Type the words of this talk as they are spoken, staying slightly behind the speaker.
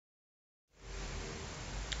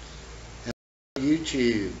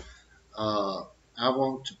YouTube. Uh, I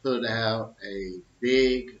want to put out a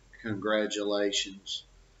big congratulations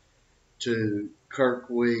to Kirk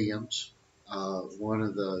Williams, one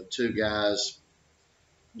of the two guys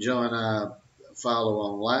Joe and I follow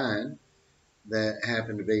online that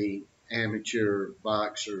happen to be amateur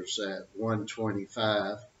boxers at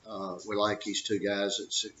 125. We like these two guys.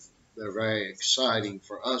 They're very exciting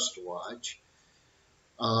for us to watch.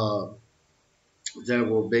 Uh, there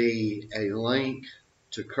will be a link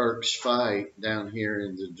to Kirk's fight down here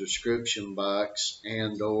in the description box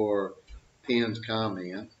and or pinned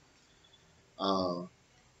comment. Uh,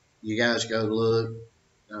 you guys go look.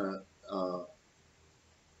 Uh, uh,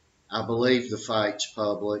 I believe the fight's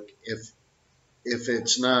public. If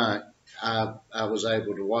it's not, I was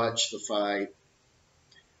able to watch the fight.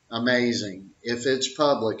 Amazing. If it's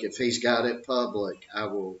public, if he's got it public, I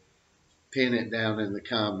will pin it down in the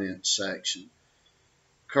comment section.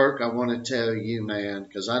 Kirk, I want to tell you, man,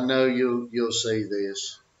 because I know you'll see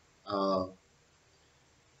this. Uh,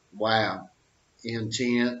 wow,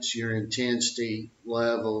 intense. Your intensity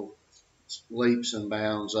level leaps and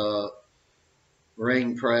bounds up.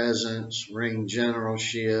 Ring presence, ring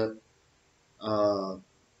generalship, uh,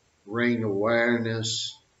 ring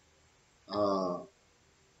awareness. Uh,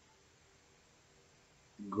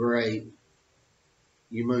 great.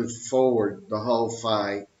 You moved forward the whole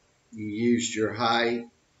fight. You used your height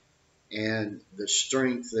and the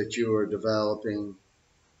strength that you were developing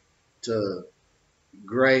to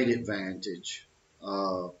great advantage.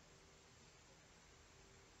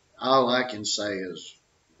 All I can say is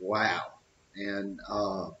wow. And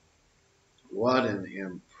what an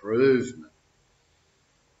improvement.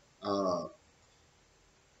 Uh,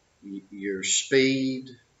 your speed,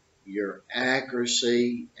 your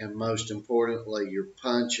accuracy, and most importantly, your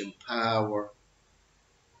punch and power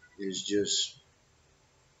is just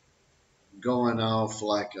going off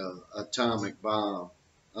like a atomic bomb.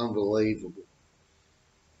 Unbelievable.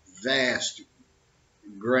 Vast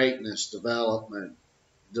greatness developing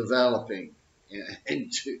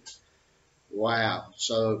into wow.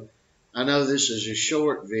 So I know this is a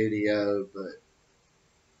short video, but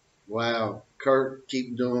wow, Kirk,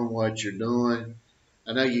 keep doing what you're doing.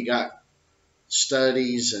 I know you got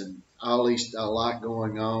studies and all these a lot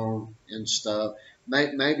going on and stuff.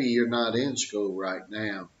 Maybe you're not in school right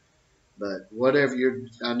now, but whatever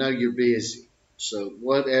I know you're busy. So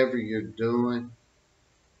whatever you're doing,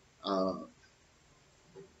 uh,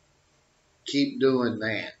 keep doing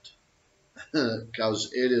that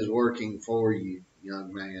because it is working for you,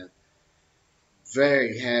 young man.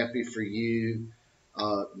 Very happy for you.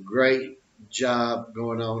 Great job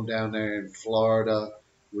going on down there in Florida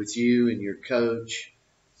with you and your coach,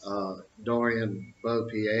 Dorian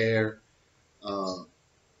Beaupierre.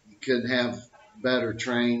 You couldn't have better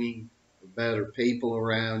training, better people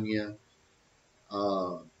around you,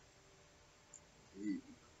 uh,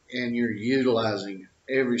 and you're utilizing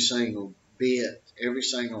every single bit, every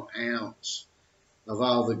single ounce of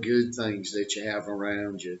all the good things that you have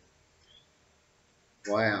around you.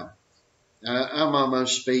 Wow. I'm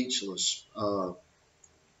almost speechless. Oh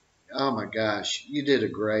my gosh, you did a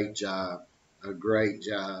great job. A great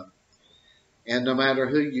job. And no matter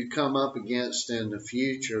who you come up against in the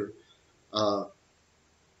future, uh,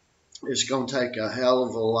 it's going to take a hell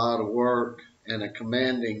of a lot of work and a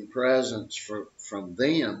commanding presence from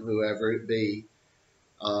them, whoever it be,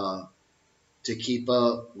 uh, to keep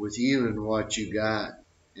up with you and what you got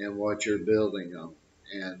and what you're building on.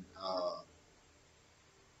 And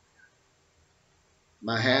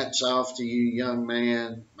my hat's off to you, young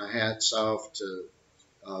man. My hat's off to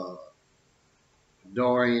uh,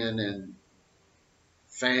 Dorian and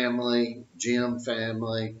family, Jim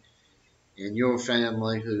family, and your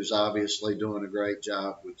family, who's obviously doing a great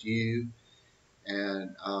job with you.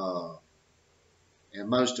 And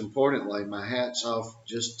most importantly, my hat's off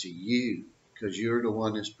just to you because you're the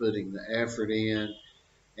one that's putting the effort in.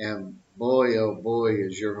 And boy, oh boy,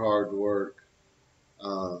 is your hard work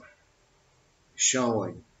uh,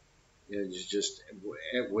 showing. It's just,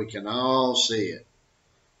 we can all see it.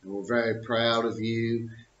 And we're very proud of you.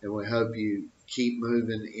 And we hope you keep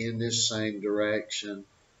moving in this same direction.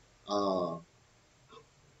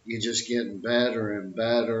 You're just getting better and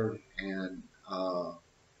better. And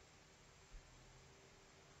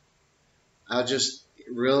I just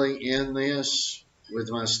really end this with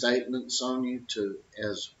my statements on you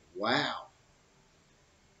as wow.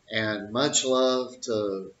 And much love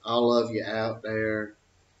to all of you out there.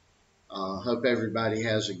 Hope everybody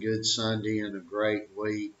has a good Sunday and a great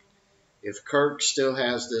week. If Kirk still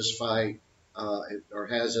has this fight or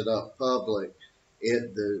has it up public,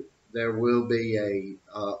 There will be a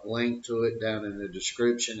link to it down in the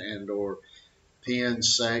description and or pin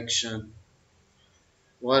section.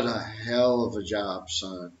 What a hell of a job,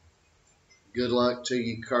 son. Good luck to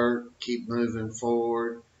you, Kirk. Keep moving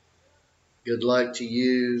forward. Good luck to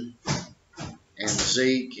you and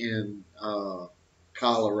Zeke in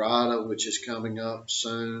Colorado, which is coming up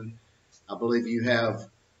soon. I believe you have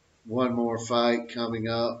one more fight coming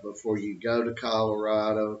up before you go to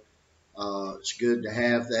Colorado. It's good to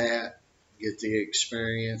have that, get the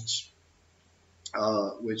experience,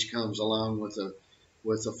 which comes along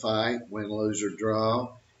with a fight, win, lose, or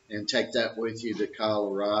draw, and take that with you to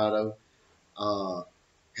Colorado. Uh,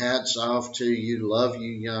 Hats off to you. Love you,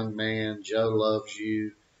 young man. Joe loves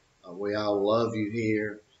you. We all love you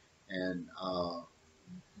here. And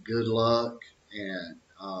good luck. And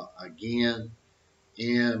again,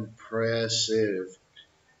 impressive.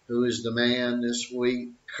 Who is the man this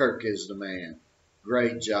week? Kirk is the man.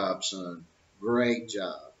 Great job, son. Great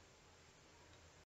job.